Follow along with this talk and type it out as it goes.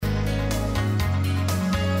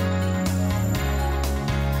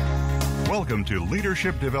Welcome to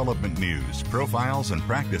Leadership Development News, profiles and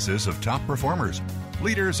practices of top performers.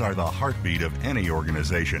 Leaders are the heartbeat of any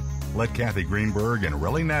organization. Let Kathy Greenberg and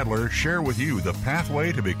Relly Nadler share with you the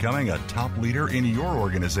pathway to becoming a top leader in your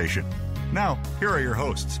organization. Now, here are your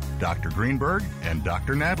hosts, Dr. Greenberg and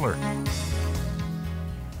Dr. Nadler.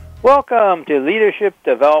 Welcome to Leadership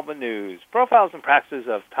Development News, profiles and practices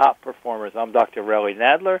of top performers. I'm Dr. Relly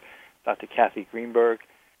Nadler, Dr. Kathy Greenberg.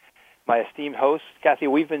 My esteemed host, Kathy,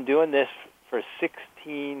 we've been doing this for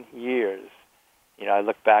 16 years. You know, I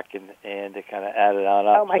look back and it kind of added on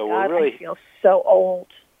up. Oh, my so God, really, I feel so old.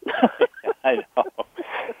 I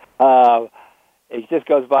know. It just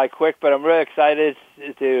goes by quick, but I'm really excited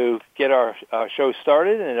to get our show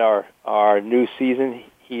started and our new season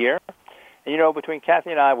here. And, you know, between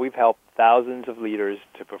Kathy and I, we've helped thousands of leaders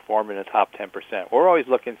to perform in the top 10%. We're always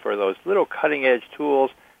looking for those little cutting-edge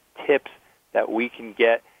tools, tips that we can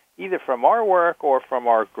get either from our work or from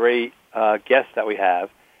our great guests that we have.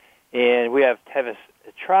 And we have Tevis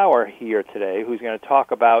Trower here today, who's going to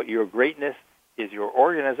talk about your greatness is your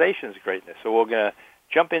organization's greatness. So we're going to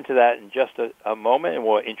jump into that in just a moment, and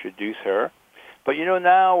we'll introduce her. But, you know,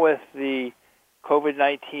 now with the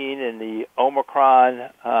COVID-19 and the Omicron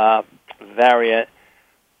variant,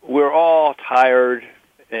 we're all tired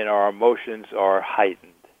and our emotions are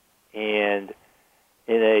heightened. And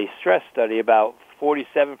in a stress study, about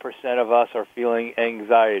 47% of us are feeling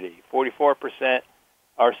anxiety, 44%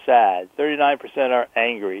 are sad, 39% are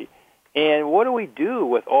angry. And what do we do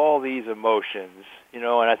with all these emotions? You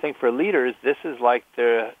know, and I think for leaders, this is like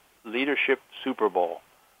the leadership Super Bowl.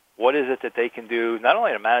 What is it that they can do not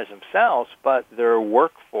only to manage themselves, but their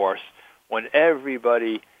workforce when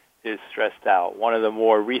everybody is stressed out? One of the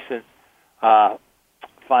more recent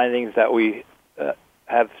findings that we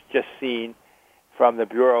have just seen from the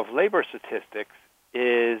Bureau of Labor Statistics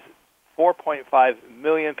is 4.5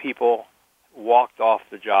 million people walked off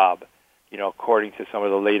the job, you know, according to some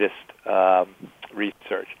of the latest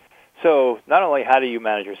research. So not only how do you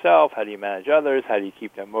manage yourself, how do you manage others, how do you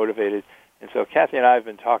keep them motivated? And so Kathy and I have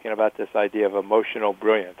been talking about this idea of emotional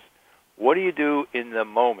brilliance. What do you do in the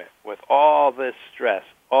moment with all this stress,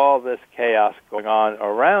 all this chaos going on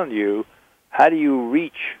around you? How do you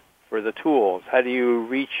reach for the tools? How do you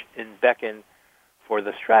reach and beckon for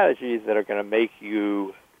the strategies that are going to make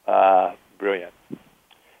you brilliant?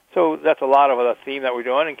 So that's a lot of the theme that we're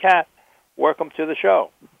doing. And Kat, welcome to the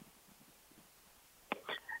show.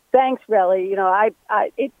 Thanks, Relly. You know,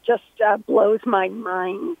 it just blows my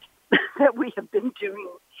mind that we have been doing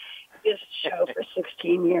this show for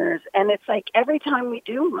 16 years. And it's like every time we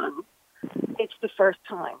do one, it's the first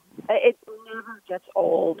time. It never gets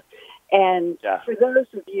old. And for those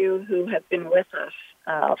of you who have been with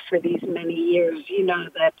us for these many years, you know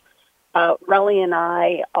that Relly and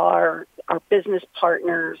I are business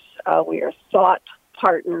partners. We are thought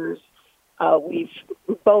partners. We've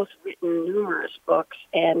both written numerous books,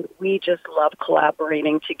 and we just love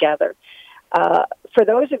collaborating together. For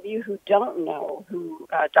those of you who don't know who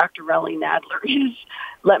Dr. Relly Nadler is,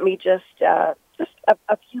 let me just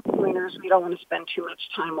a few pointers. We don't want to spend too much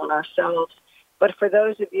time on ourselves. But for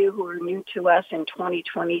those of you who are new to us in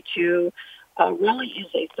 2022, Relly is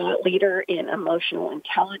a thought leader in emotional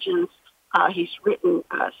intelligence. He's written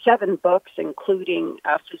 7 books, including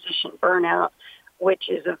Physician Burnout, which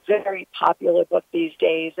is a very popular book these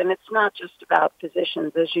days. And it's not just about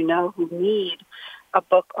physicians, as you know, who need a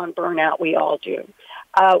book on burnout. We all do.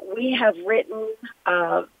 We have written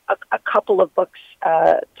a couple of books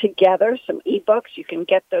together, some ebooks. You can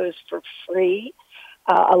get those for free.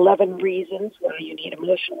 11 Reasons Why You Need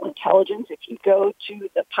Emotional Intelligence. If you go to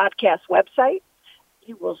the podcast website,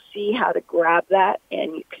 you will see how to grab that,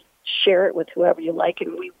 and you can share it with whoever you like,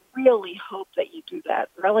 and we really hope that you do that.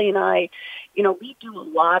 Relly and I, you know, we do a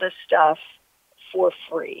lot of stuff for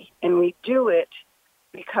free, and we do it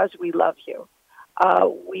because we love you.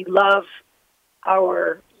 We love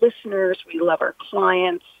our listeners. We love our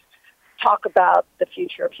clients. Talk about the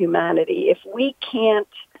future of humanity. If we can't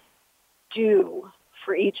do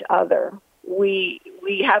for each other, we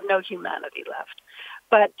have no humanity left.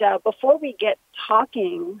 But before we get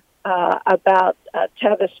talking about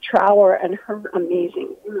Tevis Trower and her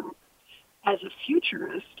amazing work as a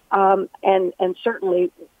futurist, and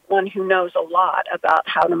certainly one who knows a lot about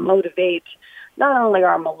how to motivate not only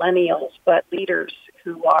our millennials, but leaders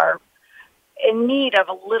who are in need of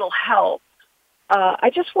a little help, I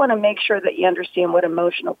just want to make sure that you understand what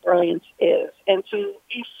emotional brilliance is. And so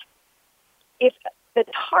if the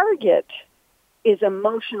target is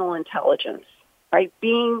emotional intelligence, right,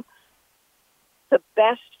 being the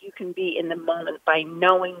best you can be in the moment by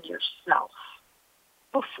knowing yourself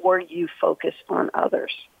before you focus on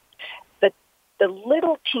others. The the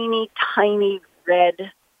little teeny tiny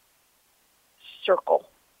red circle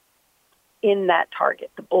in that target,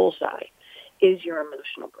 the bullseye, is your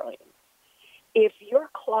emotional brilliance. If your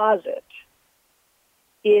closet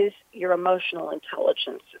is your emotional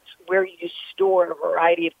intelligence, it's where you store a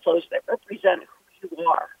variety of clothes that represent who you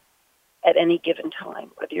are at any given time,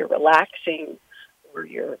 whether you're relaxing or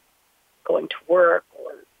you're going to work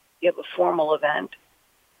or you have a formal event,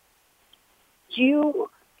 you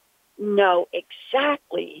know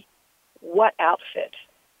exactly what outfit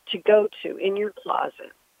to go to in your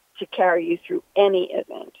closet to carry you through any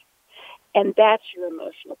event. And that's your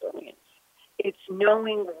emotional brilliance. It's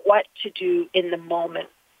knowing what to do in the moment,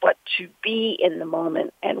 what to be in the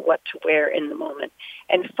moment, and what to wear in the moment.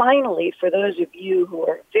 And finally, for those of you who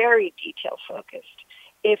are very detail-focused,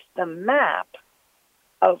 if the map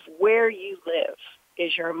of where you live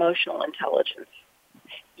is your emotional intelligence,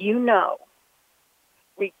 you know,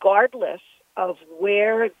 regardless of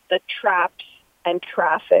where the traps and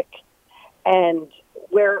traffic and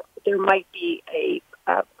where there might be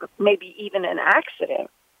maybe even an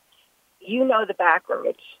accident, you know the back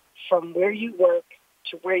roads from where you work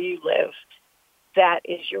to where you live. That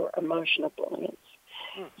is your emotional brilliance.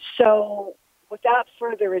 So without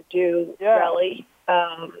further ado, Relly,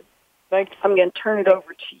 thanks. I'm going to turn it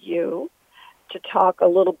over to you to talk a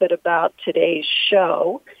little bit about today's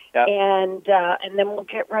show, and then we'll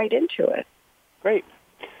get right into it. Great.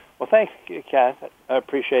 Well, thanks, Kath. I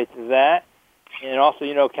appreciate that. And also,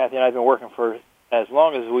 you know, Kathy and I have been working for as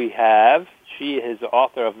long as we have. She is the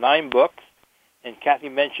author of 9 books. And Kathy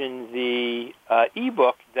mentioned the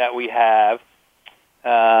e-book that we have,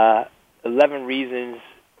 11 Reasons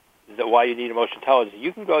Why You Need Emotional Intelligence.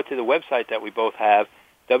 You can go to the website that we both have,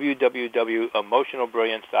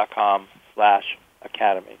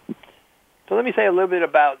 www.emotionalbrilliance.com/academy. So let me say a little bit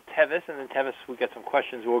about Tevis, and then Tevis, we'll get some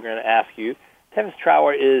questions we're going to ask you. Tevis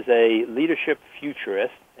Trower is a leadership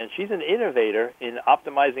futurist, and she's an innovator in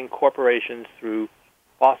optimizing corporations through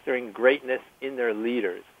fostering greatness in their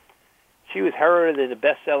leaders. She was heralded in the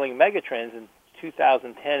best-selling Megatrends in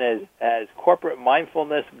 2010 as corporate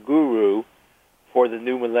mindfulness guru for the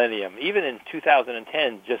new millennium. Even in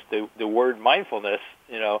 2010, just the word mindfulness,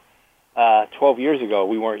 12 years ago,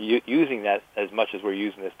 we weren't using that as much as we're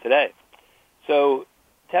using this today. So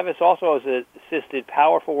Tevis also has assisted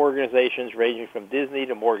powerful organizations ranging from Disney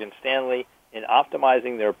to Morgan Stanley in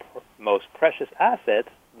optimizing their most precious assets,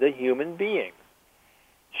 the human being.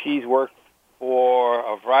 She's worked for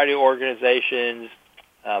a variety of organizations,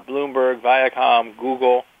 Bloomberg, Viacom,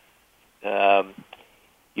 Google.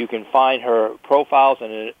 You can find her profiles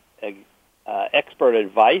and expert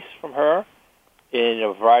advice from her in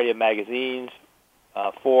a variety of magazines,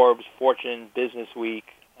 Forbes, Fortune, Business Week.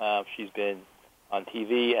 She's been on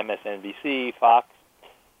TV, MSNBC, Fox.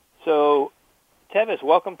 So, Tevis,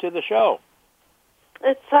 welcome to the show.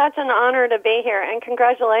 It's such an honor to be here, and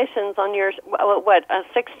congratulations on your,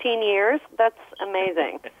 16 years? That's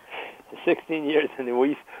amazing. 16 years, and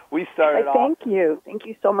we started off. Thank you. Thank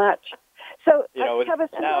you so much. So, Tevis,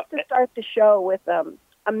 I'd love to start the show with a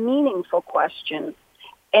meaningful question,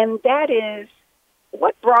 and that is,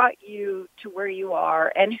 what brought you to where you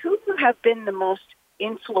are, and who have been the most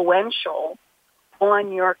influential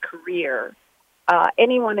on your career?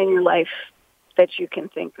 Anyone in your life that you can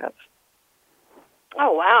think of?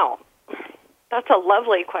 Oh, wow. That's a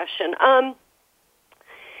lovely question. I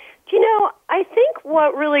think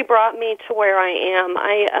what really brought me to where I am,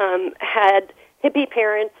 I had hippie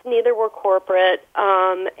parents, neither were corporate,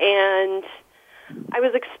 and I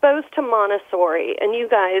was exposed to Montessori, and you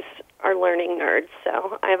guys are learning nerds,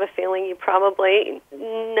 so I have a feeling you probably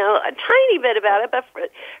know a tiny bit about it, but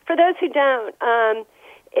for those who don't,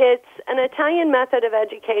 it's an Italian method of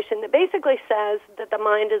education that basically says that the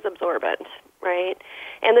mind is absorbent, right?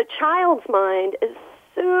 And the child's mind is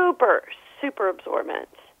super, super absorbent.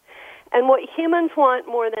 And what humans want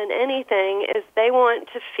more than anything is they want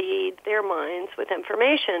to feed their minds with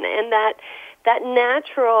information. And that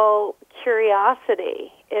natural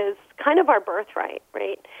curiosity is kind of our birthright,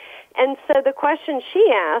 right? And so the question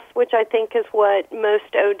she asked, which I think is what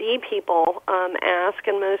most OD people ask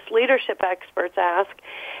and most leadership experts ask,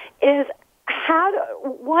 is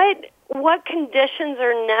what conditions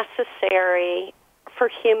are necessary for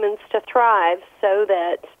humans to thrive so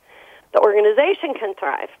that the organization can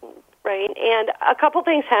thrive, right? And a couple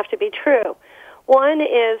things have to be true. One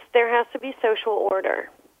is there has to be social order.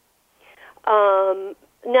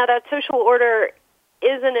 Now, that social order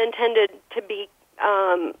isn't intended to be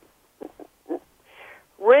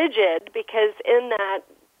rigid, because in that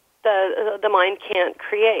the mind can't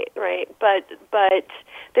create, right? But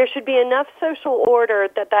there should be enough social order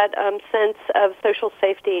that sense of social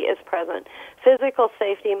safety is present. Physical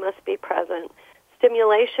safety must be present.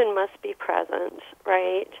 Stimulation must be present,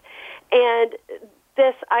 right? And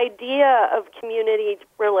this idea of community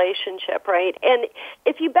relationship, right? And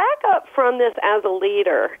if you back up from this as a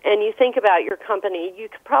leader and you think about your company, you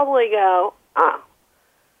could probably go,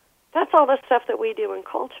 that's all the stuff that we do in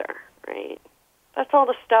culture, right? That's all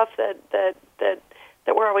the stuff that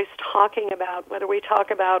we're always talking about, whether we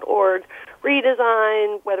talk about org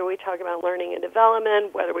redesign, whether we talk about learning and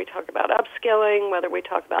development, whether we talk about upskilling, whether we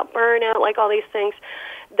talk about burnout, like all these things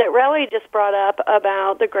that Relly just brought up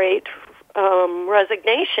about the great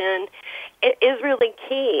resignation. It is really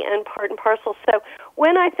key and part and parcel. So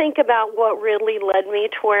when I think about what really led me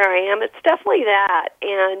to where I am, it's definitely that.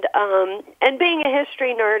 And being a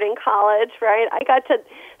history nerd in college, right, I got to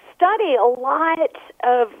study a lot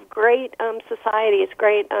of great societies,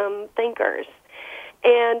 great thinkers.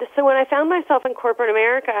 And so when I found myself in corporate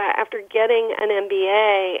America after getting an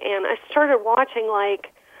MBA, and I started watching,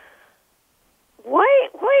 like, why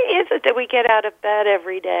is it that we get out of bed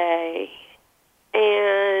every day?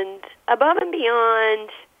 And above and beyond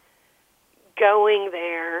going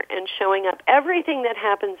there and showing up, everything that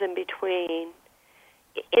happens in between,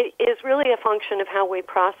 it is really a function of how we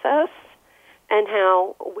process and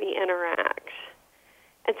how we interact.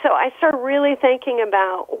 And so I started really thinking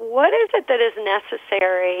about what is it that is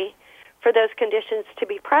necessary for those conditions to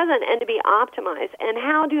be present and to be optimized, and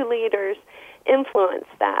how do leaders influence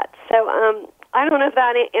that? So I don't know if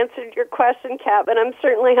that answered your question, Kat, but I'm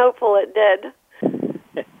certainly hopeful it did.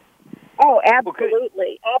 Oh,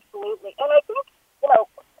 absolutely, absolutely. And I think,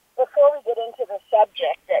 before we get into the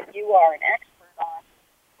subject that you are an expert on,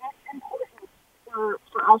 it's important for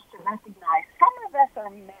us to recognize some of us are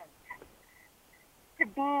meant to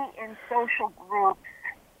be in social groups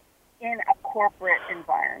in a corporate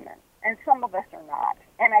environment, and some of us are not.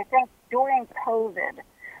 And I think during COVID,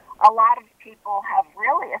 a lot of people have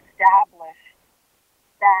really established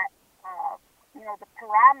that, the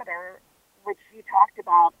parameter, which you talked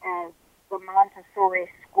about as the Montessori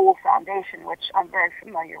School Foundation, which I'm very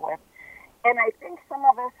familiar with. And I think some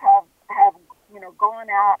of us have gone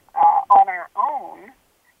out on our own,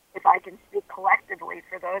 if I can speak collectively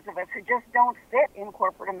for those of us who just don't fit in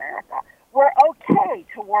corporate America. We're okay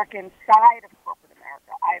to work inside of corporate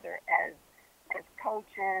America, either as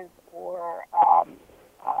coaches or,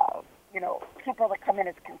 people that come in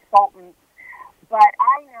as consultants. But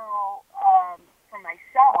I know for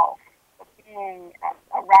myself, being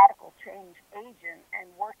a radical change agent and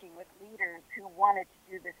working with leaders who wanted to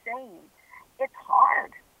do the same, it's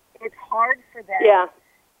hard. It's hard for them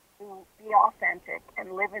to be authentic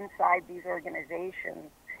and live inside these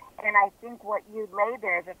organizations. And I think what you lay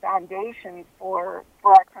there as a foundation for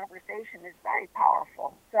our conversation is very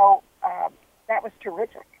powerful. So that was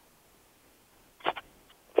terrific.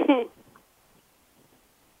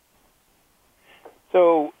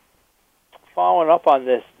 So following up on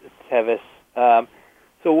this, Tevis,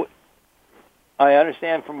 so I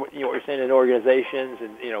understand from what you're saying in organizations,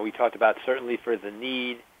 and we talked about certainly for the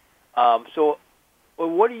need. So,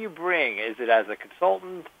 what do you bring? Is it as a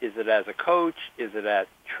consultant? Is it as a coach? Is it at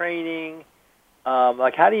training?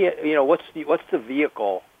 How do you, what's the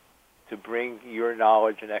vehicle to bring your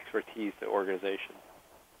knowledge and expertise to organizations?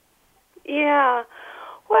 Yeah.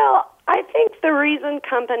 Well, I think the reason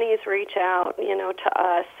companies reach out, to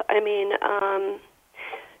us,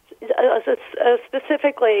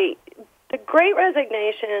 specifically the Great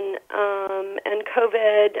Resignation and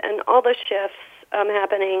COVID and all the shifts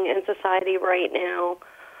happening in society right now,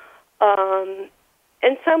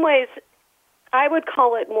 in some ways, I would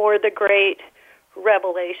call it more the Great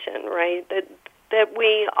Revelation, right? That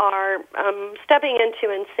we are stepping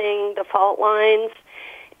into and seeing the fault lines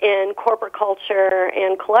in corporate culture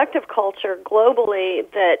and collective culture globally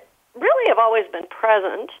that really have always been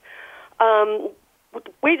present.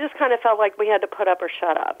 We just kind of felt like we had to put up or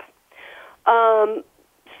shut up.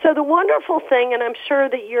 So the wonderful thing, and I'm sure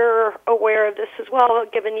that you're aware of this as well,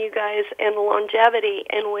 given you guys and the longevity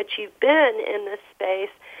in which you've been in this space,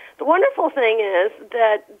 the wonderful thing is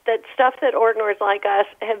that stuff that org-nards like us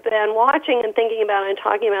have been watching and thinking about and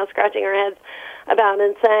talking about, scratching our heads about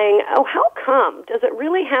and saying, oh, how come? Does it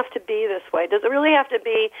really have to be this way? Does it really have to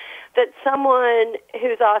be that someone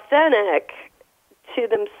who's authentic to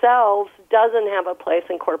themselves doesn't have a place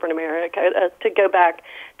in corporate America, to go back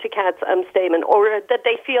to Kat's statement, or that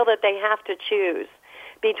they feel that they have to choose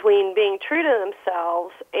between being true to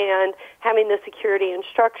themselves and having the security and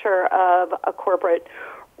structure of a corporate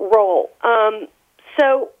role.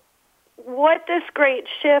 So what this great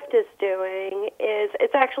shift is doing is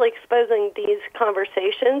it's actually exposing these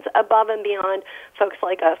conversations above and beyond folks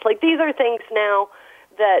like us. Like, these are things now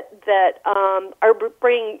that are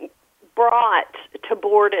being brought to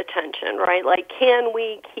board attention, right? Like, can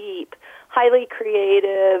we keep highly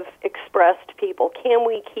creative, expressed people? Can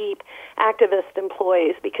we keep activist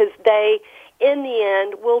employees? Because they, in the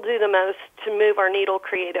end, will do the most to move our needle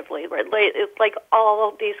creatively. Right? It's like all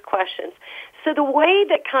of these questions. So the way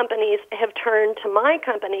that companies have turned to my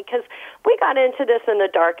company, because we got into this in the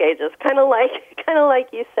dark ages, kind of like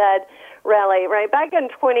you said, Relly, right? Back in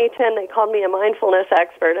 2010, they called me a mindfulness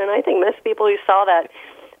expert, and I think most people who saw that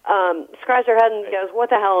scratch their head and goes, "What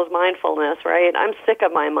the hell is mindfulness?" Right? I'm sick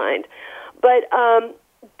of my mind. But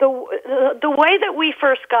the way that we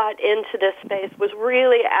first got into this space was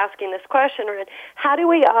really asking this question, right? How do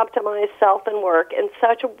we optimize self and work in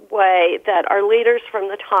such a way that our leaders from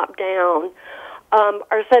the top down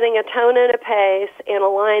are setting a tone and a pace and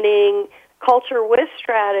aligning culture with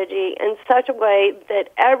strategy in such a way that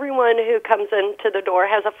everyone who comes into the door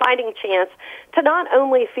has a fighting chance to not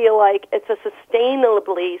only feel like it's a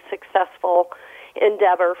sustainably successful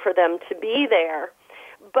endeavor for them to be there,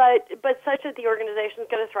 but such that the organization is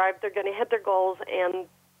going to thrive, they're going to hit their goals and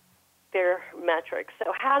their metrics.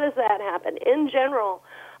 So how does that happen? In general,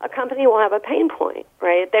 a company will have a pain point,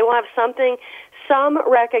 right? They will have something, some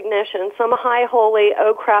recognition, some high holy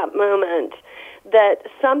oh crap moment that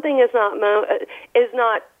something is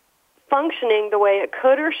not functioning the way it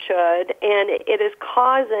could or should, and it is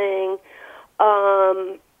causing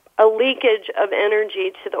a leakage of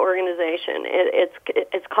energy to the organization.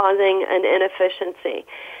 It's causing an inefficiency.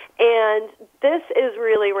 And this is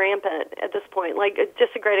really rampant at this point. Like,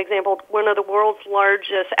 just a great example, one of the world's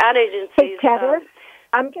largest ad agencies. Hey, Heather,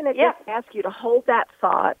 I'm going to just ask you to hold that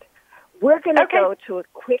thought. We're going to go to a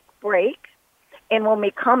quick break, and when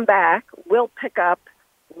we come back, we'll pick up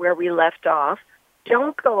where we left off.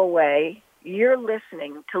 Don't go away. You're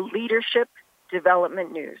listening to Leadership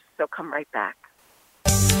Development News, so come right back.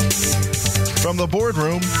 From the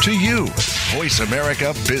boardroom to you, Voice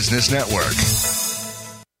America Business Network.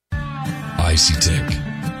 ICTech,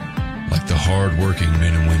 like the hard-working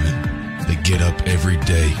men and women that get up every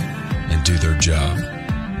day and do their job,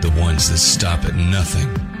 the ones that stop at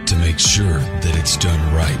nothing to make sure that it's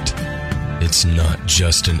done right. It's not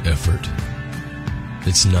just an effort.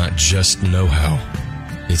 It's not just know-how.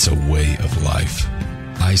 It's a way of life.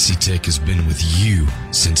 ICTech has been with you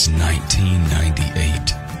since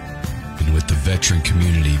 1998. And with the veteran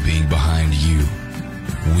community being behind you,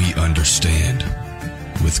 we understand.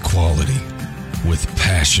 With quality, with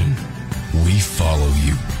passion, we follow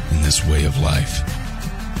you in this way of life.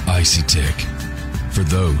 ICTech, for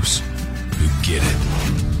those who get it.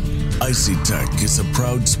 ICTech is a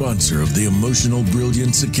proud sponsor of the Emotional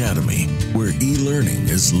Brilliance Academy, where e-learning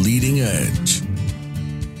is leading edge.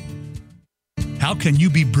 How can you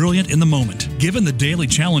be brilliant in the moment, given the daily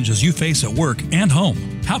challenges you face at work and home?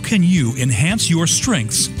 How can you enhance your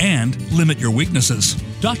strengths and limit your weaknesses?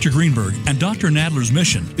 Dr. Greenberg and Dr. Nadler's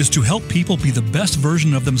mission is to help people be the best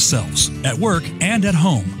version of themselves at work and at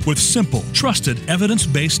home with simple, trusted,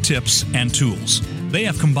 evidence-based tips and tools. They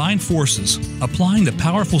have combined forces, applying the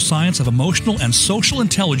powerful science of emotional and social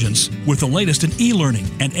intelligence with the latest in e-learning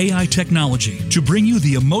and AI technology to bring you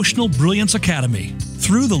the Emotional Brilliance Academy.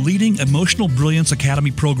 Through the leading Emotional Brilliance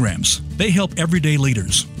Academy programs, they help everyday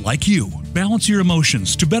leaders, like you, balance your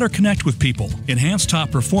emotions to better connect with people, enhance top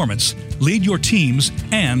performance, lead your teams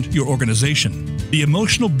and your organization. The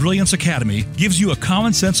Emotional Brilliance Academy gives you a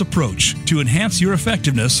common-sense approach to enhance your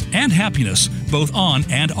effectiveness and happiness both on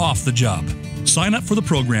and off the job. Sign up for the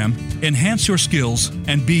program, enhance your skills,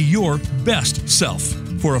 and be your best self.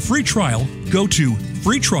 For a free trial, go to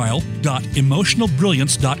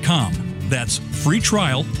freetrial.emotionalbrilliance.com. That's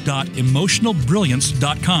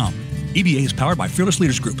freetrial.emotionalbrilliance.com. EBA is powered by Fearless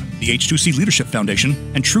Leaders Group, the H2C Leadership Foundation,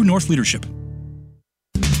 and True North Leadership.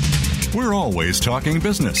 We're always talking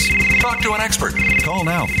business. Talk to an expert. Call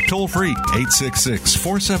now, toll free,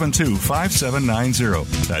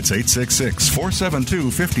 866-472-5790. That's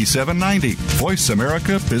 866-472-5790. Voice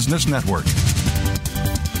America Business Network.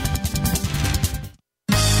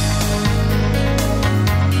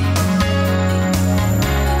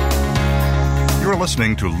 You're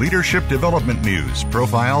listening to Leadership Development News,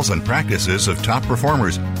 profiles and practices of top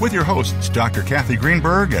performers with your hosts, Dr. Kathy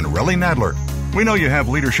Greenberg and Relly Nadler. We know you have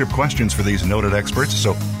leadership questions for these noted experts,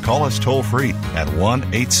 so call us toll-free at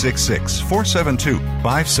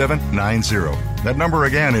 1-866-472-5790. That number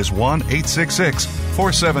again is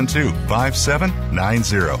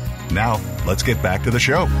 1-866-472-5790. Now, let's get back to the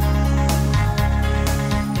show.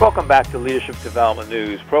 Welcome back to Leadership Development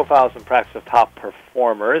News, Profiles and Practice of Top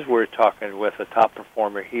Performers. We're talking with a top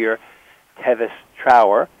performer here, Tevis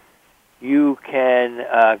Trower. You can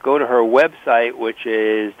go to her website, which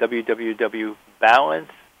is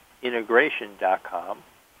www.balanceintegration.com.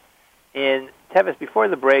 And Tevis, before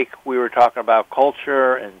the break, we were talking about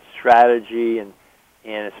culture and strategy, and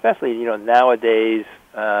especially nowadays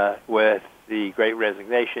with the Great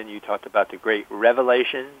Resignation. You talked about the Great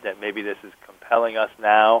Revelation, that maybe this is compelling us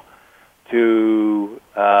now to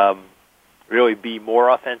really be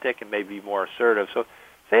more authentic and maybe more assertive. So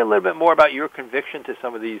say a little bit more about your conviction to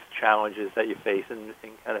some of these challenges that you face, and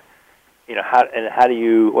kind of, how do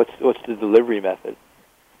you, what's the delivery method?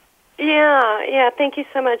 Yeah. Thank you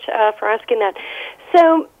so much for asking that.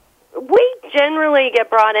 So we generally get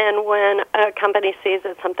brought in when a company sees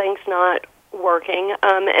that something's not working.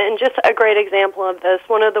 And just a great example of this,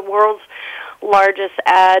 one of the world's largest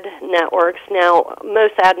ad networks. Now,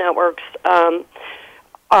 most ad networks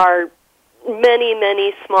are many,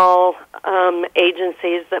 many small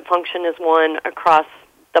agencies that function as one across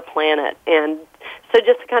the planet. And so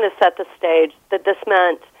just to kind of set the stage, that this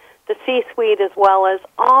meant the C-suite as well as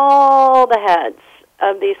all the heads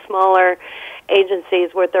of these smaller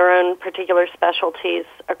agencies with their own particular specialties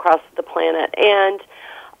across the planet. And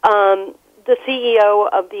the CEO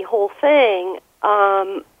of the whole thing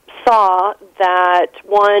saw that,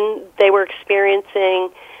 one, they were experiencing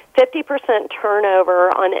 50% turnover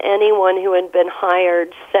on anyone who had been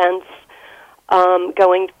hired since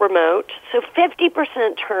going remote. So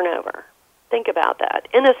 50% turnover. Think about that.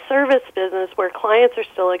 In a service business where clients are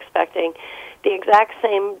still expecting the exact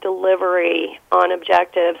same delivery on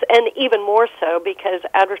objectives, and even more so because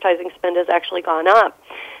advertising spend has actually gone up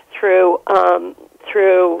through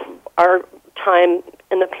our time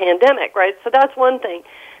in the pandemic, right? So that's one thing.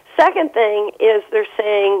 Second thing is they're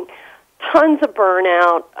saying tons of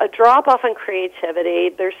burnout, a drop-off in creativity.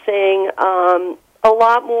 They're seeing a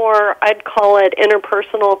lot more, I'd call it,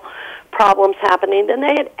 interpersonal problems happening than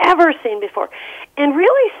they had ever seen before. And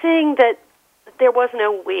really seeing that there was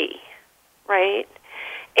no we, right?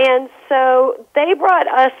 And so they brought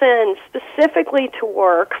us in specifically to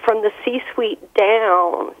work from the C-suite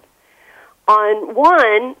down on,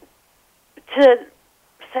 one, to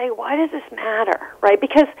say, why does this matter, right?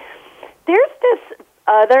 Because there's this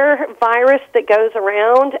other virus that goes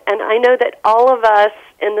around, and I know that all of us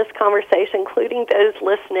in this conversation, including those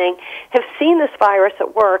listening, have seen this virus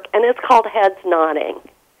at work, and it's called heads nodding,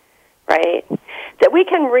 right? That we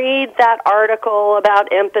can read that article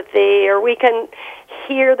about empathy, or we can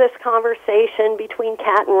hear this conversation between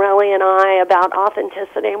Kat and Relly and I about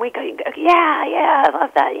authenticity, and we go, yeah, I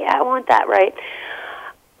love that, yeah, I want that, right?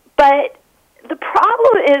 But the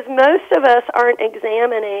problem is most of us aren't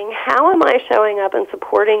examining how am I showing up and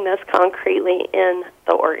supporting this concretely in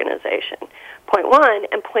the organization, point one.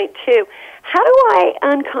 And point two, how do I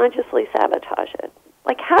unconsciously sabotage it?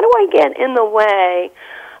 Like, how do I get in the way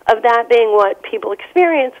of that being what people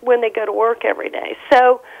experience when they go to work every day?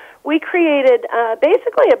 So we created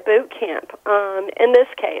basically a boot camp in this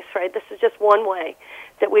case, right? This is just one way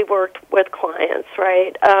that we worked with clients,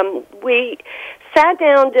 right? We sat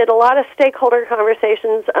down, did a lot of stakeholder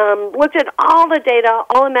conversations, looked at all the data,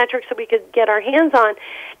 all the metrics that we could get our hands on,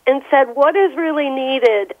 and said what is really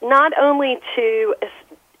needed not only to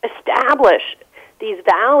establish these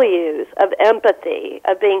values of empathy,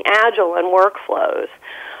 of being agile in workflows,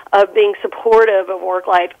 of being supportive of work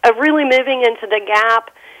life, of really moving into the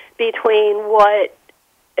gap between what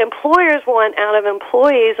employers want out of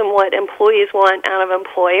employees and what employees want out of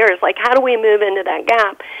employers. Like, how do we move into that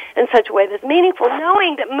gap in such a way that's meaningful,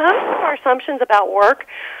 knowing that most of our assumptions about work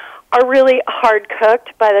are really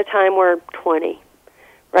hard-cooked by the time we're 20,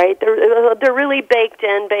 right? They're really baked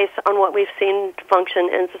in based on what we've seen function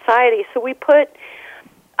in society. So we put,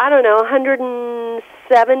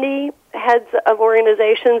 170 heads of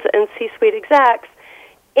organizations and C-suite execs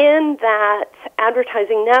in that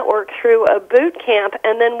advertising network through a boot camp,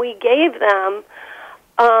 and then we gave them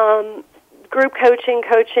group coaching,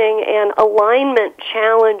 and alignment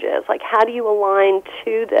challenges, like how do you align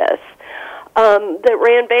to this, that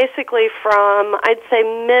ran basically from, I'd say,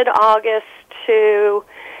 mid-August to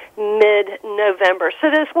mid-November. So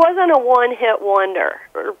this wasn't a one-hit wonder,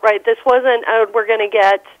 right? This wasn't, we're going to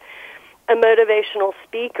get a motivational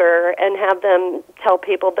speaker and have them tell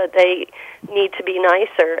people that they need to be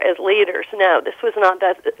nicer as leaders. No, this was not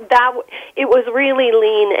that. It was really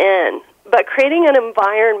lean in, but creating an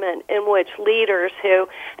environment in which leaders who,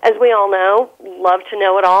 as we all know, love to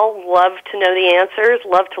know it all, love to know the answers,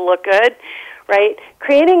 love to look good, right?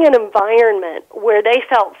 Creating an environment where they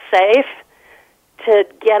felt safe to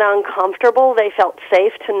get uncomfortable. They felt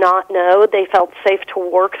safe to not know. They felt safe to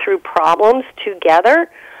work through problems together,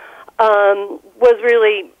 was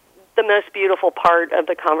really the most beautiful part of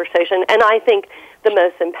the conversation, and I think the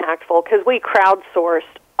most impactful, because we crowdsourced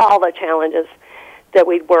all the challenges that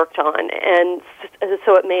we'd worked on, and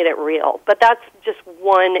so it made it real. But that's just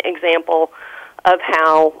one example of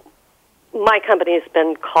how my company has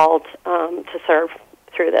been called to serve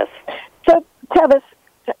through this. So, Tevis,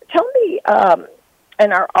 tell me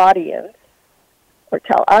and our audience, or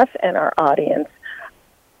tell us and our audience,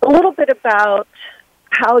 a little bit about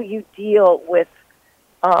how you deal with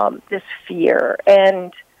this fear,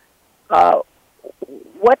 and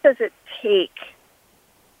what does it take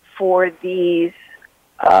for these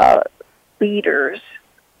leaders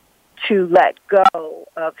to let go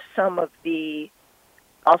of some of the,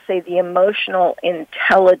 I'll say, the emotional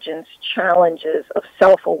intelligence challenges of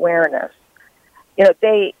self-awareness. You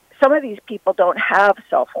know, some of these people don't have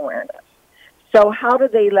self-awareness. So how do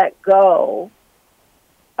they let go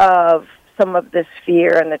of some of this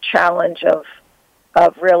fear and the challenge of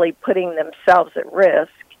really putting themselves at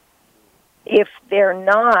risk if they're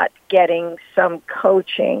not getting some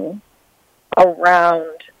coaching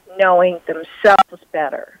around knowing themselves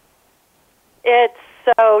better? It's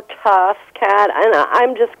so tough, Kat, and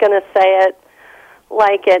I'm just going to say it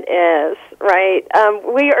like it is, right?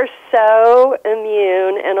 We are so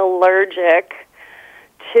immune and allergic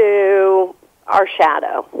to our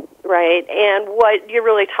shadow, right? And what you're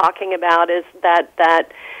really talking about is that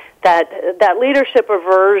leadership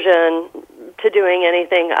aversion to doing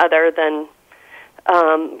anything other than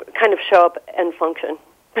kind of show up and function,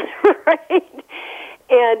 right?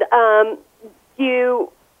 And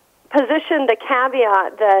you position the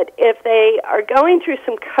caveat that if they are going through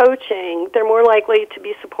some coaching, they're more likely to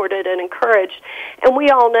be supported and encouraged. And we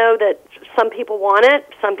all know that some people want it,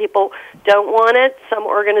 some people don't want it. Some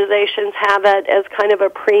organizations have it as kind of a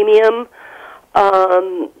premium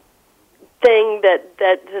thing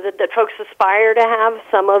that folks aspire to have.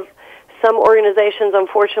 Some organizations,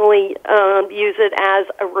 unfortunately, use it as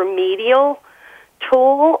a remedial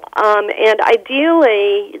tool. And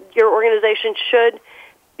ideally, your organization should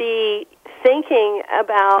be thinking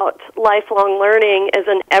about lifelong learning as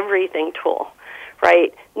an everything tool,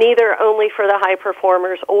 right? Neither only for the high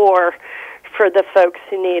performers or for the folks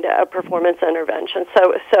who need a performance intervention.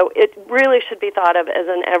 So it really should be thought of as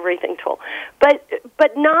an everything tool. But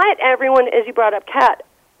not everyone, as you brought up, Kat,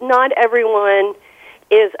 not everyone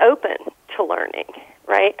is open to learning,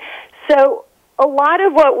 right? So a lot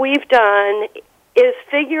of what we've done is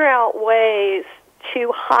figure out ways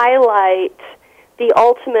to highlight the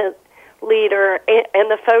ultimate leader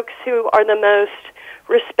and the folks who are the most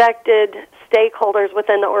respected stakeholders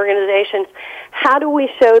within the organizations. How do we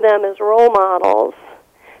show them as role models?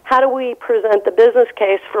 How do we present the business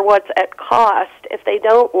case for what's at cost if they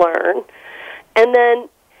don't learn? And then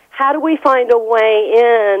how do we find a way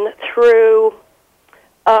in through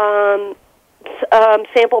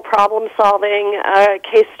sample problem solving,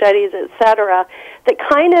 case studies, etc., that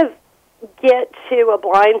kind of get to a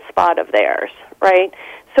blind spot of theirs, right?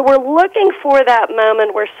 So we're looking for that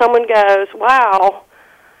moment where someone goes, wow,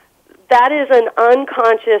 that is an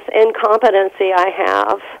unconscious incompetency I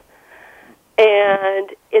have, and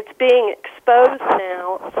it's being exposed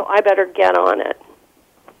now, so I better get on it.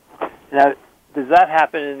 Now, does that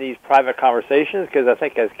happen in these private conversations? Because I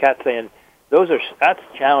think, as Kat's saying, that's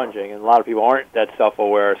challenging, and a lot of people aren't that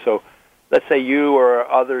self-aware. So let's say you or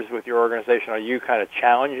others with your organization, are you kind of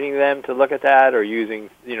challenging them to look at that, or using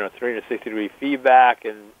 360-degree feedback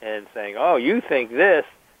and saying, oh, you think this,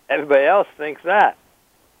 everybody else thinks that?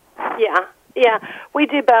 Yeah, we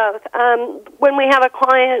do both. When we have a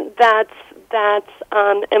client that's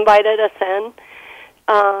invited us in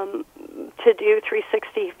to do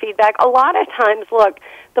 360 feedback, a lot of times, look,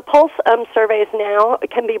 the Pulse surveys now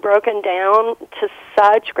can be broken down to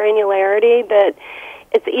such granularity that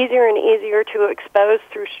it's easier and easier to expose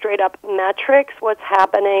through straight-up metrics what's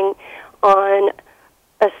happening on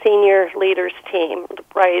a senior leader's team,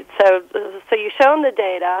 right? So you show them the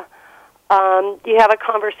data, you have a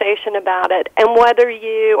conversation about it, and whether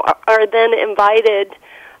you are then invited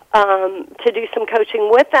to do some coaching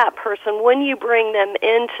with that person, when you bring them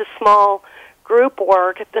into small group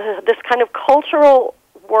work, this kind of cultural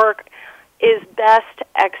work is best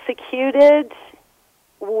executed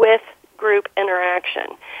with group interaction.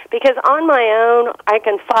 Because on my own, I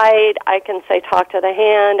can fight, I can say talk to the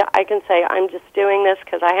hand, I can say I'm just doing this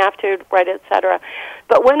because I have to, right, et cetera.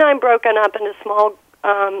 But when I'm broken up into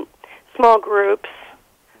small groups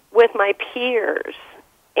with my peers,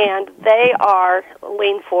 and they are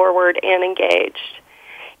lean forward and engaged,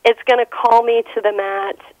 it's going to call me to the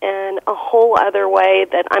mat in a whole other way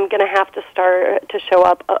that I'm going to have to start to show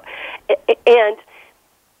up. And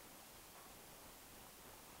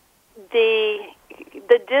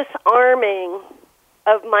the disarming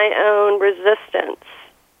of my own resistance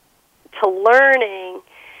to learning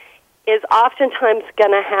is oftentimes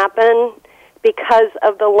going to happen because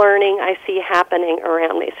of the learning I see happening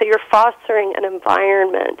around me. So you're fostering an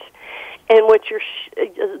environment in which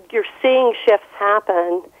you're seeing shifts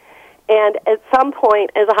happen, and at some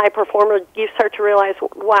point, as a high performer, you start to realize,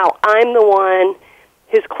 wow, I'm the one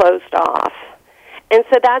who's closed off. And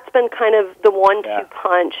so that's been kind of the 1-2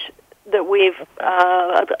 punch that we've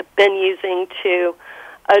been using to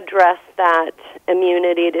address that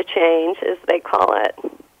immunity to change, as they call it.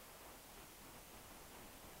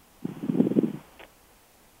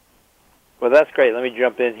 Well, that's great. Let me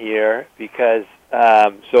jump in here because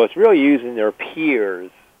so it's really using their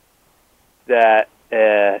peers that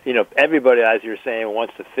everybody, as you're saying,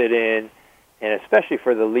 wants to fit in, and especially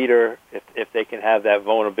for the leader, if they can have that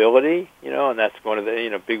vulnerability, and that's one of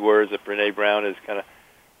the big words that Brené Brown has kind of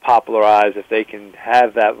popularized. If they can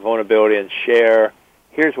have that vulnerability and share,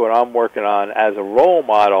 here's what I'm working on as a role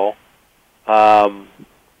model.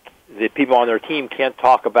 The people on their team can't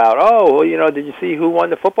talk about, did you see who won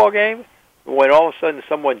the football game? When all of a sudden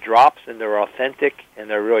someone drops and they're authentic and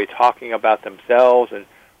they're really talking about themselves and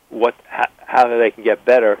how they can get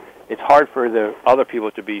better, it's hard for the other people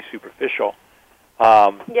to be superficial.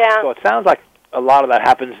 So it sounds like a lot of that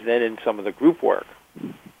happens then in some of the group work.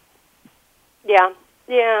 Yeah.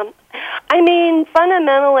 I mean,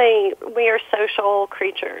 fundamentally, we are social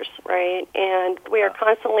creatures, right? And we are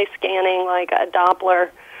constantly scanning like a Doppler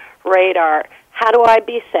radar. How do I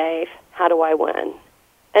be safe? How do I win?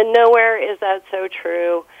 And nowhere is that so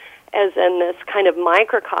true as in this kind of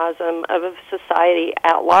microcosm of a society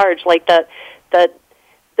at large, like the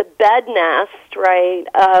bed nest, right,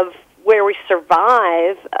 of where we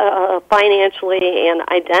survive financially and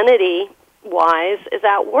identity-wise is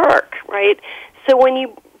at work, right? So when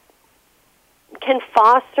you can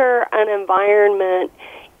foster an environment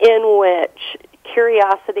in which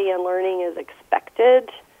curiosity and learning is expected,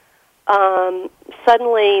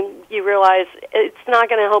 suddenly you realize it's not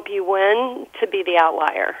going to help you win to be the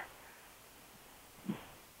outlier.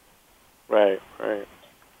 Right.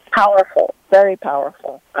 Powerful, very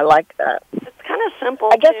powerful. I like that. It's kind of simple,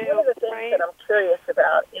 I guess too, one of the things right? that I'm curious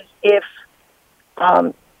about is if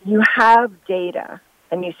you have data,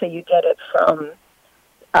 and you say you get it from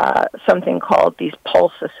something called these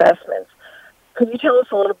pulse assessments. Could you tell us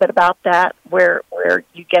a little bit about that, where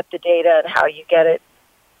you get the data and how you get it?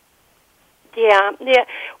 Yeah.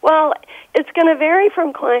 Well, it's going to vary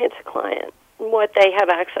from client to client what they have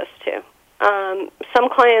access to. Some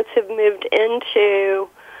clients have moved into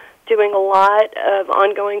doing a lot of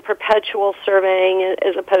ongoing perpetual surveying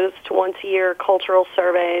as opposed to once-a-year cultural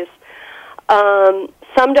surveys.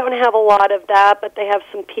 Some don't have a lot of that, but they have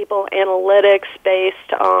some people analytics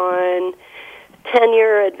based on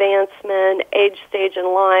tenure, advancement, age, stage in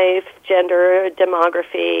life, gender,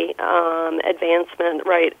 demography, advancement,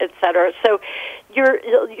 right, et cetera. So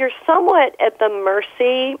you're somewhat at the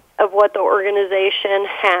mercy of what the organization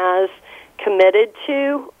has committed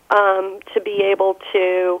to be able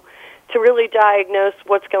to really diagnose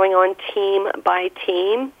what's going on team by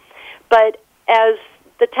team. But as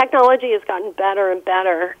the technology has gotten better and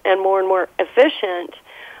better and more efficient,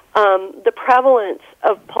 the prevalence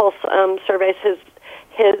of pulse surveys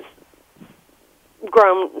has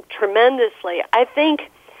grown tremendously. I think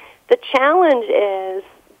the challenge is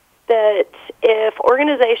that if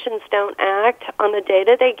organizations don't act on the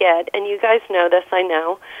data they get, and you guys know this, I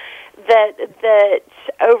know, that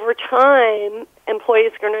over time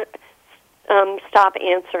employees are going to stop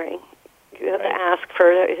answering, ask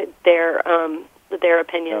for their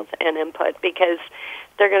opinions and input, because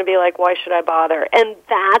they're going to be like, why should I bother? And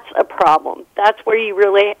that's a problem. That's where you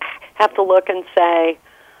really have to look and say,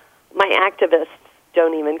 my activists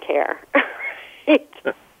don't even care. Right?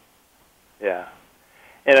 Yeah.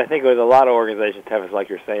 And I think with a lot of organizations, Tevin, like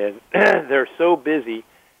you're saying, they're so busy,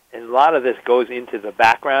 and a lot of this goes into the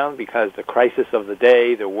background because the crisis of the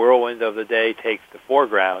day, the whirlwind of the day takes the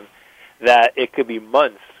foreground, that it could be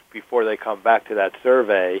months before they come back to that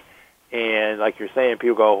survey. And like you're saying,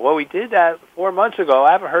 people go, well, we did that 4 months ago.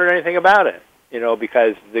 I haven't heard anything about it,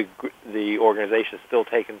 because the organization is still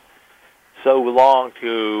taking so long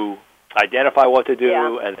to identify what to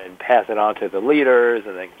do and then pass it on to the leaders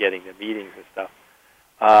and then getting the meetings and stuff.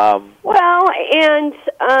 Well, and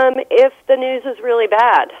if the news is really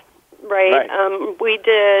bad, right? We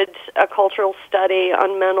did a cultural study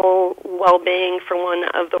on mental well-being for one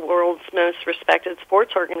of the world's most respected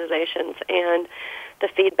sports organizations, and the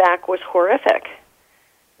feedback was horrific.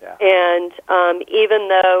 Yeah. And even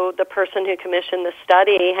though the person who commissioned the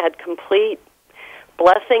study had complete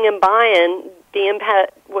blessing and buy-in, the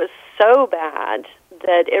impact was so bad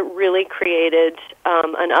that it really created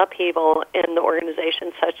an upheaval in the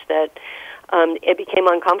organization such that it became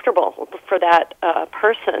uncomfortable for that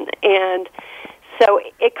person. And so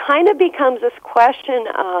it kind of becomes this question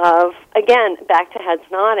of, again, back to heads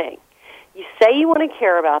nodding. You say you want to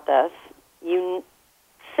care about this. You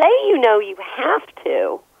say you know you have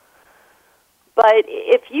to. But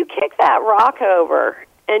if you kick that rock over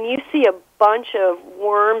and you see a bunch of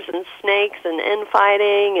worms and snakes and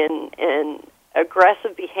infighting and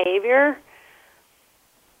aggressive behavior,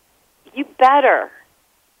 you better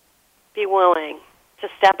be willing to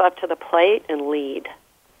step up to the plate and lead.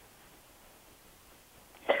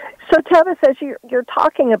 So, Tavis, as you're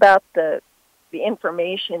talking about the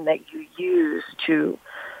information that you use to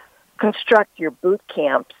construct your boot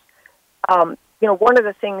camps, one of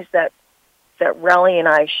the things that Relly and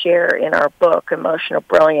I share in our book, Emotional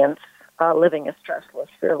Brilliance, Living a Stressless,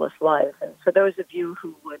 Fearless Life. And for those of you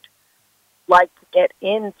who would like to get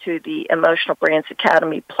into the Emotional Brilliance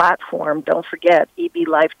Academy platform, don't forget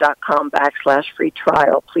eblife.com/free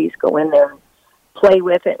trial. Please go in there and play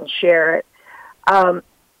with it and share it.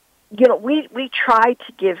 We try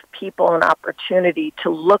to give people an opportunity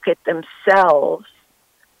to look at themselves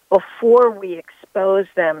before we expose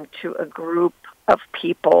them to a group of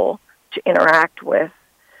people to interact with,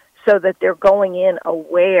 so that they're going in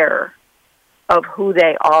aware of who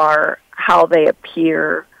they are, how they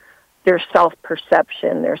appear, their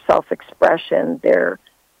self-perception, their self-expression, their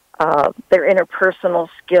interpersonal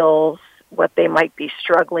skills, what they might be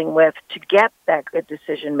struggling with to get that good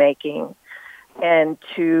decision-making and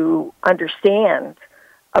to understand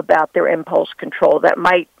about their impulse control that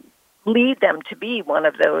might lead them to be one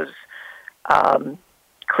of those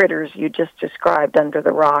critters you just described under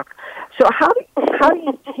the rock. So how do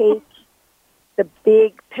you take the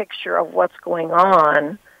big picture of what's going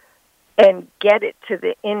on and get it to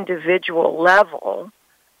the individual level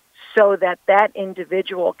so that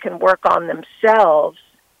individual can work on themselves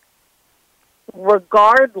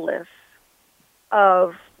regardless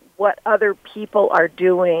of what other people are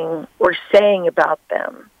doing or saying about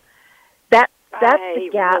them? That's the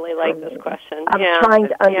gap. I really like this question. I'm trying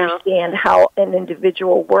to understand how an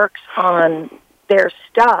individual works on their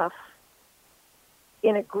stuff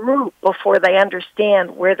in a group before they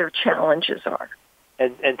understand where their challenges are.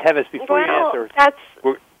 And Tavis, before you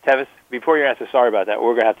answer, sorry about that.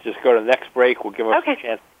 We're going to have to just go to the next break. We'll give us a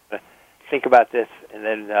chance to think about this, and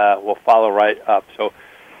then we'll follow right up. So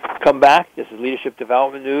come back. This is Leadership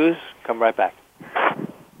Development News. Come right back.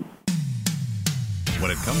 When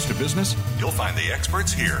it comes to business, you'll find the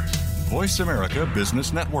experts here. Voice America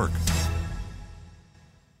Business Network.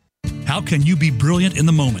 How can you be brilliant in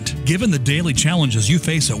the moment, given the daily challenges you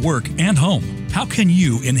face at work and home? How can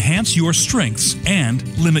you enhance your strengths and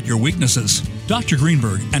limit your weaknesses? Dr.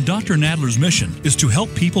 Greenberg and Dr. Nadler's mission is to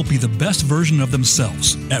help people be the best version of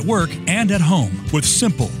themselves at work and at home with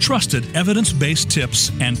simple, trusted, evidence-based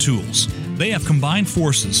tips and tools. They have combined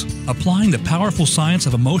forces, applying the powerful science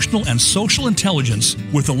of emotional and social intelligence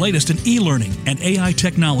with the latest in e-learning and AI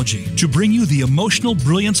technology to bring you the Emotional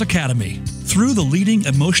Brilliance Academy. Through the leading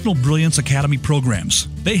Emotional Brilliance Academy programs,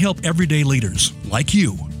 they help everyday leaders, like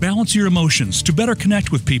you, balance your emotions to better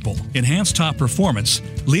connect with people, enhance top performance,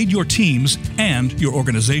 lead your teams and your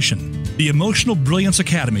organization. The Emotional Brilliance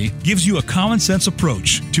Academy gives you a common sense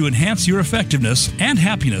approach to enhance your effectiveness and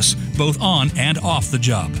happiness both on and off the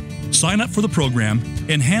job. Sign up for the program,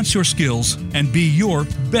 enhance your skills, and be your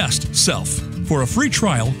best self. For a free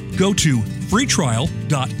trial, go to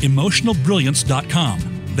freetrial.emotionalbrilliance.com.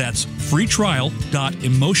 That's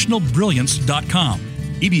freetrial.emotionalbrilliance.com.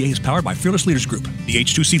 EBA is powered by Fearless Leaders Group, the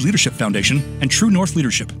H2C Leadership Foundation, and True North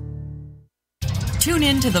Leadership. Tune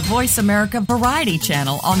in to the Voice America Variety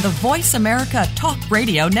channel on the Voice America Talk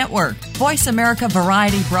Radio Network. Voice America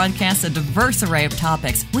Variety broadcasts a diverse array of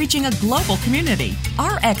topics, reaching a global community.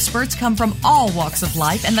 Our experts come from all walks of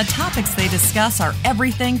life, and the topics they discuss are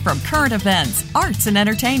everything from current events, arts and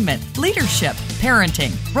entertainment, leadership,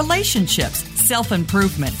 parenting, relationships,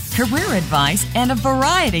 self-improvement, career advice, and a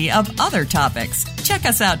variety of other topics. Check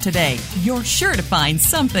us out today. You're sure to find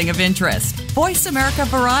something of interest. Voice America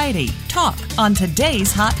Variety. Talk on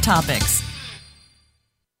today's hot topics.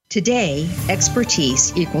 Today,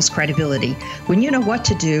 expertise equals credibility. When you know what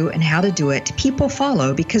to do and how to do it, people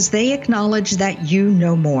follow because they acknowledge that you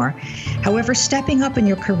know more. However, stepping up in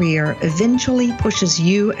your career eventually pushes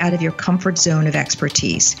you out of your comfort zone of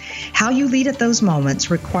expertise. How you lead at those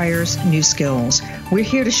moments requires new skills. We're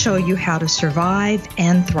here to show you how to survive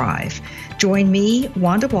and thrive. Join me,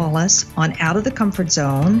 Wanda Wallace, on Out of the Comfort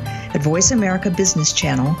Zone at Voice America Business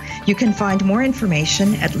Channel. You can find more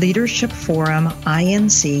information at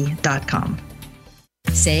leadershipforuminc.com.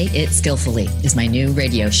 Say It Skillfully is my new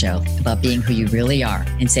radio show about being who you really are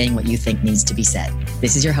and saying what you think needs to be said.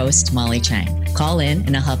 This is your host, Molly Chang. Call in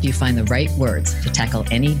and I'll help you find the right words to tackle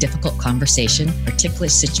any difficult conversation or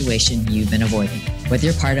ticklish situation you've been avoiding. Whether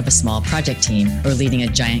you're part of a small project team or leading a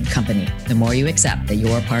giant company, the more you accept that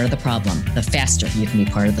you're part of the problem, the faster you can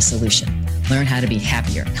be part of the solution. Learn how to be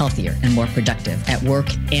happier, healthier, and more productive at work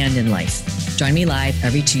and in life. Join me live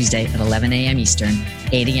every Tuesday at 11 a.m. Eastern,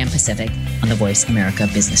 8 a.m. Pacific on the Voice America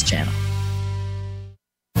Business Channel.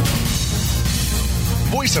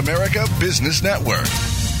 Voice America Business Network,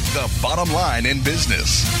 the bottom line in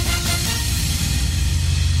business.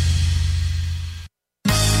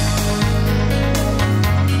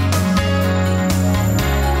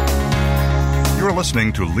 You're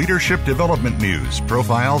listening to Leadership Development News,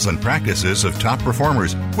 profiles and practices of top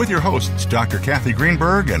performers with your hosts, Dr. Kathy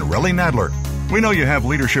Greenberg and Relly Nadler. We know you have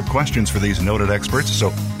leadership questions for these noted experts,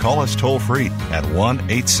 so call us toll-free at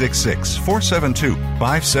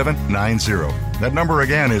 1-866-472-5790. That number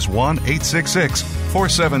again is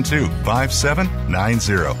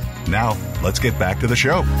 1-866-472-5790. Now, let's get back to the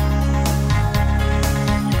show.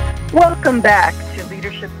 Welcome back to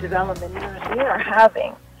Leadership Development News. We are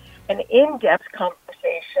having an in-depth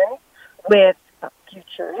conversation with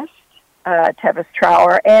futurist Tevis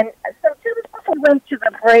Trower. And so, Tevis, before we went to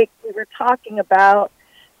the break, we were talking about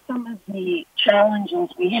some of the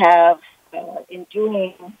challenges we have in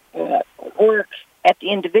doing work at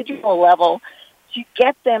the individual level to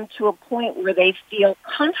get them to a point where they feel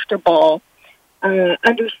comfortable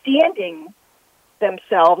understanding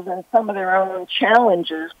themselves and some of their own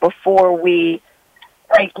challenges before we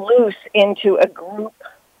break loose into a group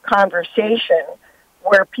conversation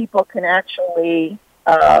where people can actually,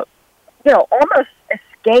 almost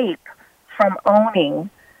escape from owning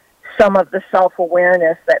some of the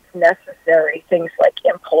self-awareness that's necessary, things like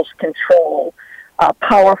impulse control,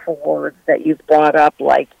 powerful words that you've brought up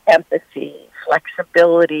like empathy,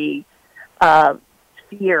 flexibility,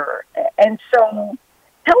 fear. And so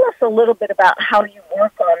tell us a little bit about how you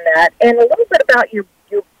work on that and a little bit about your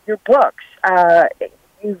books.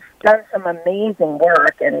 You've done some amazing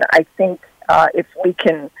work, and I think if we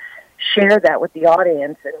can share that with the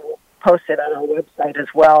audience, and we'll post it on our website as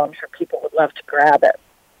well, I'm sure people would love to grab it.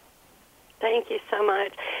 Thank you so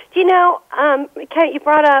much. Do you know, Kate, you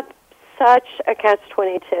brought up such a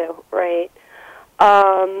catch-22, right?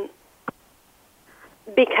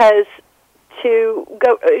 Because to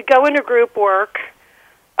go into group work,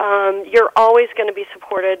 you're always going to be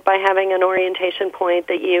supported by having an orientation point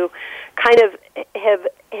that you kind of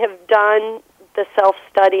have done the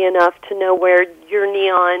self-study enough to know where your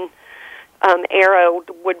neon arrow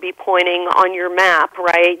would be pointing on your map,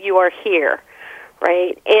 right? You are here,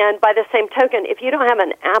 right? And by the same token, if you don't have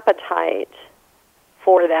an appetite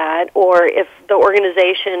for that, or if the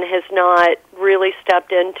organization has not really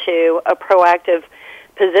stepped into a proactive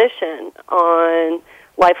position on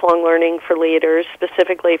lifelong learning for leaders,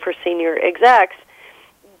 specifically for senior execs,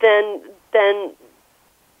 then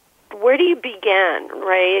where do you begin,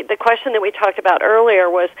 right? The question that we talked about earlier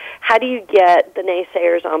was, how do you get the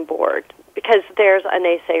naysayers on board? Because there's a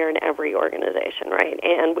naysayer in every organization, right?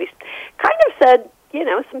 And we kind of said,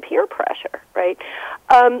 some peer pressure, right?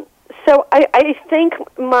 So I think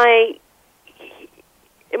my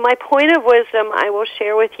point of wisdom I will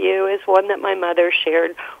share with you is one that my mother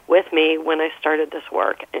shared with me when I started this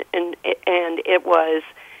work, and it was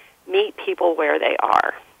meet people where they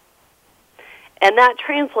are. And that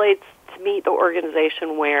translates to meet the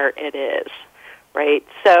organization where it is, right?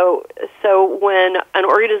 So when an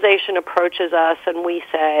organization approaches us and we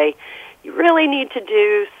say, you really need to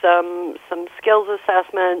do some skills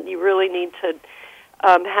assessment, you really need to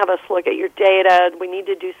have us look at your data, we need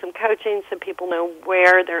to do some coaching so people know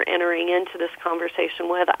where they're entering into this conversation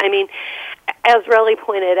with. I mean, as Relly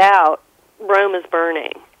pointed out, Rome is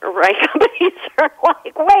burning, right? Companies are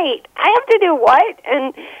like, wait, I have to do what?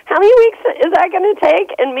 And how many weeks is that going to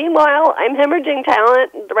take? And meanwhile, I'm hemorrhaging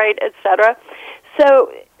talent, right, et cetera. So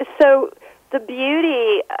the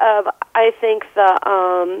beauty of, I think,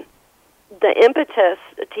 the impetus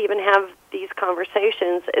to even have these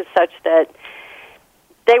conversations is such that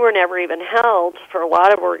they were never even held for a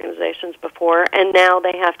lot of organizations before, and now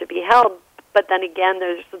they have to be held. But then again,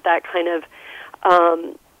 there's that kind of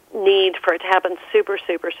need for it to happen super,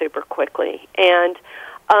 super, super quickly. And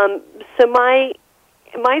so my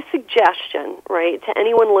suggestion, right, to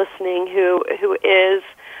anyone listening who is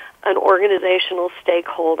an organizational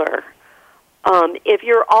stakeholder, if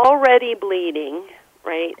you're already bleeding,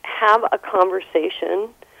 right, have a conversation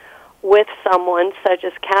with someone such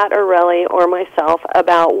as Kat or Relly or myself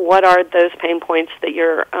about what are those pain points that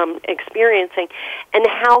you're experiencing, and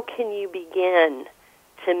how can you begin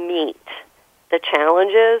to meet the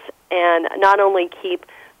challenges and not only keep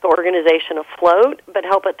the organization afloat, but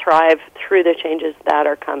help it thrive through the changes that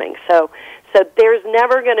are coming. So there's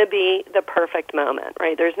never going to be the perfect moment,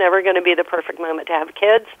 right? There's never going to be the perfect moment to have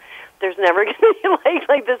kids. There's never going to be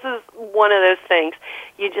like this is one of those things.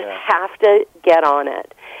 You just have to get on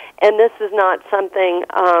it. And this is not something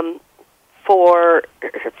for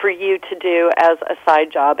you to do as a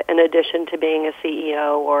side job in addition to being a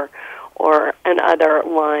CEO or an other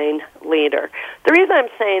line leader. The reason I'm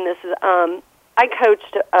saying this is I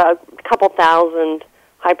coached a couple thousand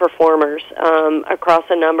high performers across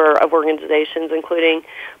a number of organizations, including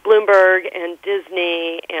Bloomberg and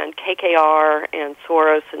Disney and KKR and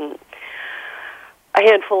Soros and a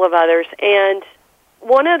handful of others. And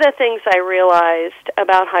one of the things I realized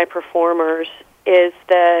about high performers is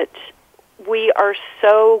that we are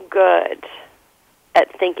so good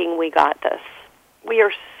at thinking we got this. We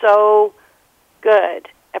are so good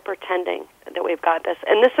at pretending that we've got this.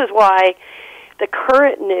 And this is why the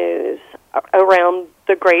current news around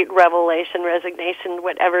the great revelation, resignation,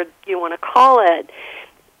 whatever you want to call it,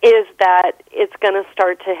 is that it's going to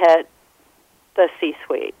start to hit the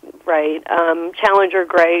C-suite, right? Challenger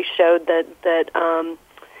Gray showed that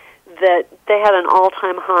they had an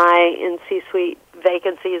all-time high in C-suite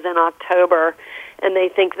vacancies in October, and they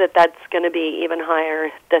think that that's going to be even higher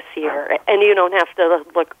this year. And you don't have to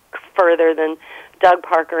look further than Doug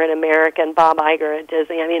Parker at American, Bob Iger at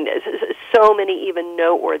Disney. I mean, so many even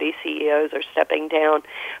noteworthy CEOs are stepping down.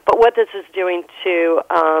 But what this is doing to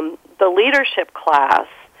the leadership class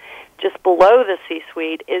just below the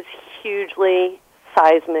C-suite is hugely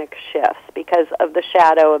seismic shifts because of the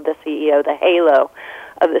shadow of the CEO, the halo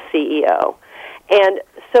of the CEO. And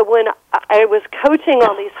so when I was coaching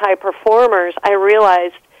all these high performers, I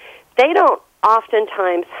realized they don't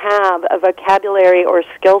oftentimes have a vocabulary or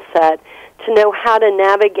skill set to know how to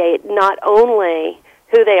navigate not only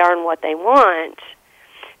who they are and what they want,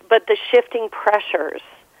 but the shifting pressures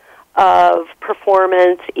of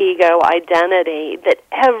performance, ego, identity that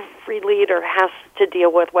every leader has to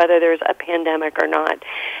deal with, whether there's a pandemic or not.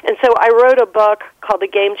 And so I wrote a book called The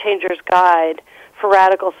Game Changer's Guide for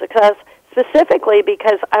Radical Success, specifically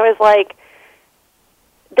because I was like,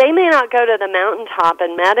 they may not go to the mountaintop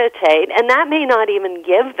and meditate, and that may not even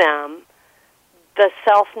give them the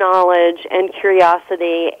self-knowledge and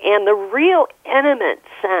curiosity and the real intimate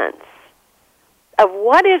sense of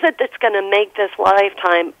what is it that's going to make this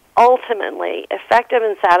lifetime ultimately effective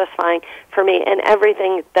and satisfying for me in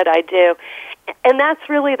everything that I do. And that's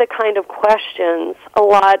really the kind of questions a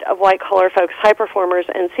lot of white-collar folks, high performers,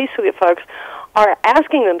 and C-suite folks are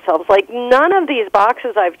asking themselves. Like, none of these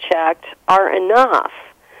boxes I've checked are enough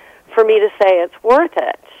for me to say it's worth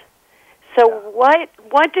it. So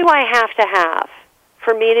what do I have to have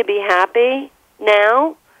for me to be happy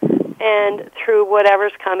now and through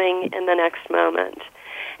whatever's coming in the next moment?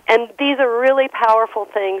 And these are really powerful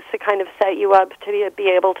things to kind of set you up to be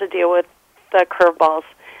able to deal with the curveballs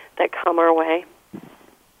that come our way.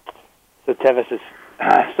 So, Tevis, is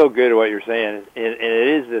so good at what you're saying, and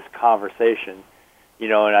it is this conversation,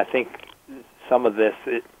 and I think some of this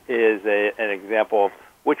is an example of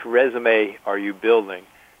which resume are you building.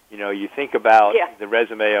 You think about the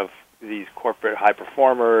resume of these corporate high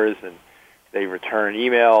performers, and they return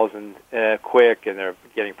emails and quick, and they're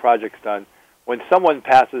getting projects done. When someone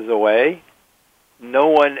passes away, no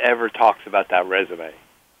one ever talks about that resume.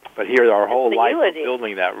 But here, our whole life is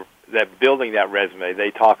building that resume.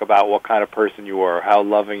 They talk about what kind of person you were, how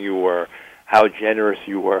loving you were, how generous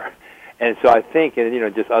you were. And so I think,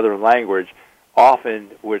 in just other language,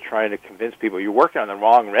 often we're trying to convince people you're working on the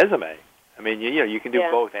wrong resume. I mean, you can do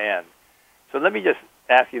both and. So let me just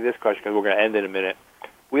ask you this question, because we're going to end in a minute.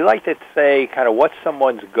 We like to say kind of what's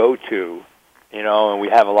someone's go-to, and we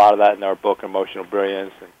have a lot of that in our book, Emotional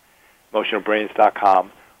Brilliance, and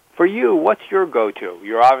emotionalbrilliance.com. For you, what's your go-to?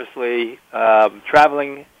 You're obviously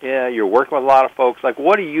traveling, you're working with a lot of folks. Like,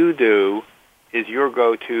 what do you do is your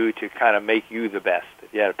go-to to kind of make you the best?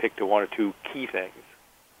 If you had to pick to one or two key things.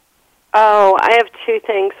 Oh, I have two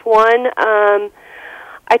things. One,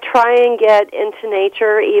 I try and get into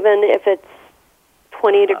nature, even if it's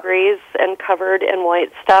 20 degrees and covered in white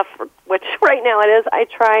stuff, which right now it is. I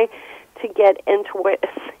try to get into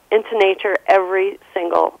nature every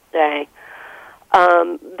single day.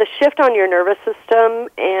 The shift on your nervous system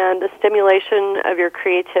and the stimulation of your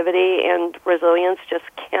creativity and resilience just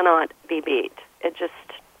cannot be beat. It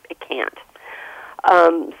can't.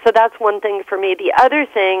 So that's one thing for me. The other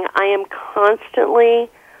thing, I am constantly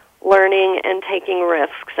learning and taking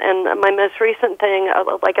risks. And my most recent thing,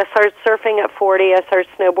 like I started surfing at 40, I started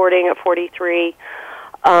snowboarding at 43.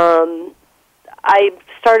 I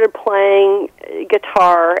started playing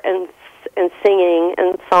guitar and singing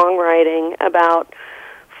and songwriting about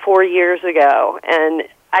 4 years ago. And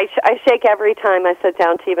I shake every time I sit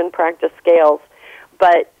down to even practice scales.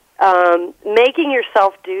 But making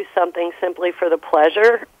yourself do something simply for the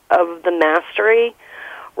pleasure of the mastery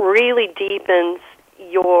really deepens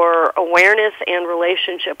your awareness and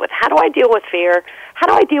relationship with how do I deal with fear? How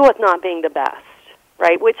do I deal with not being the best?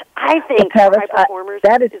 Right? Which I think high performers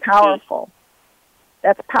that is powerful. Key.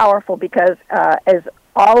 That's powerful because, as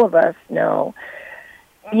all of us know,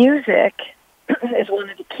 music is one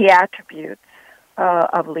of the key attributes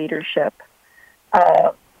of leadership.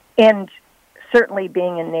 And certainly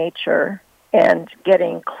being in nature and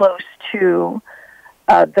getting close to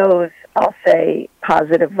those, I'll say,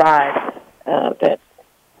 positive vibes that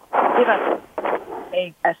give us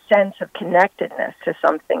a sense of connectedness to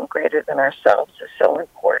something greater than ourselves is so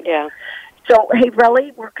important. Yeah. So, hey,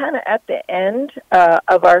 Relly, we're kind of at the end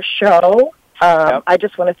of our show. Yep. I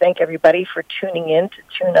just want to thank everybody for tuning in to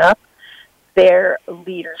tune up their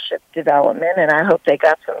leadership development, and I hope they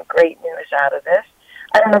got some great news out of this.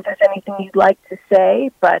 I don't know if there's anything you'd like to say,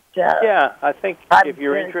 but yeah, I think if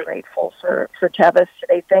you're I'm very grateful for Tevis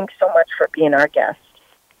today. Thanks so much for being our guest.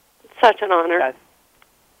 Such an honor.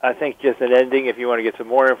 I think just an ending, if you want to get some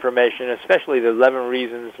more information, especially the 11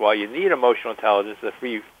 reasons why you need emotional intelligence, the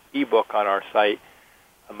free ebook on our site,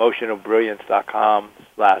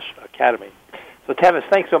 emotionalbrilliance.com/academy. So, Tevis,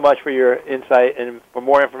 thanks so much for your insight. And for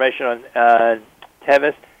more information on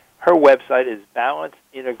Tevis, her website is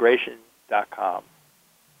balanceintegration.com.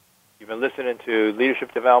 You've been listening to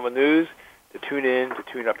Leadership Development News. To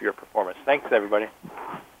tune up your performance. Thanks, everybody.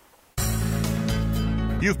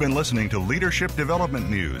 You've been listening to Leadership Development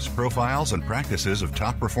News, profiles and practices of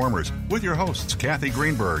top performers with your hosts, Kathy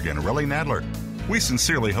Greenberg and Relly Nadler. We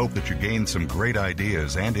sincerely hope that you gained some great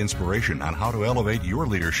ideas and inspiration on how to elevate your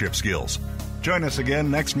leadership skills. Join us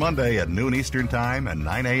again next Monday at noon Eastern Time and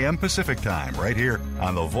 9 a.m. Pacific Time right here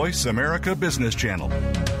on the Voice America Business Channel.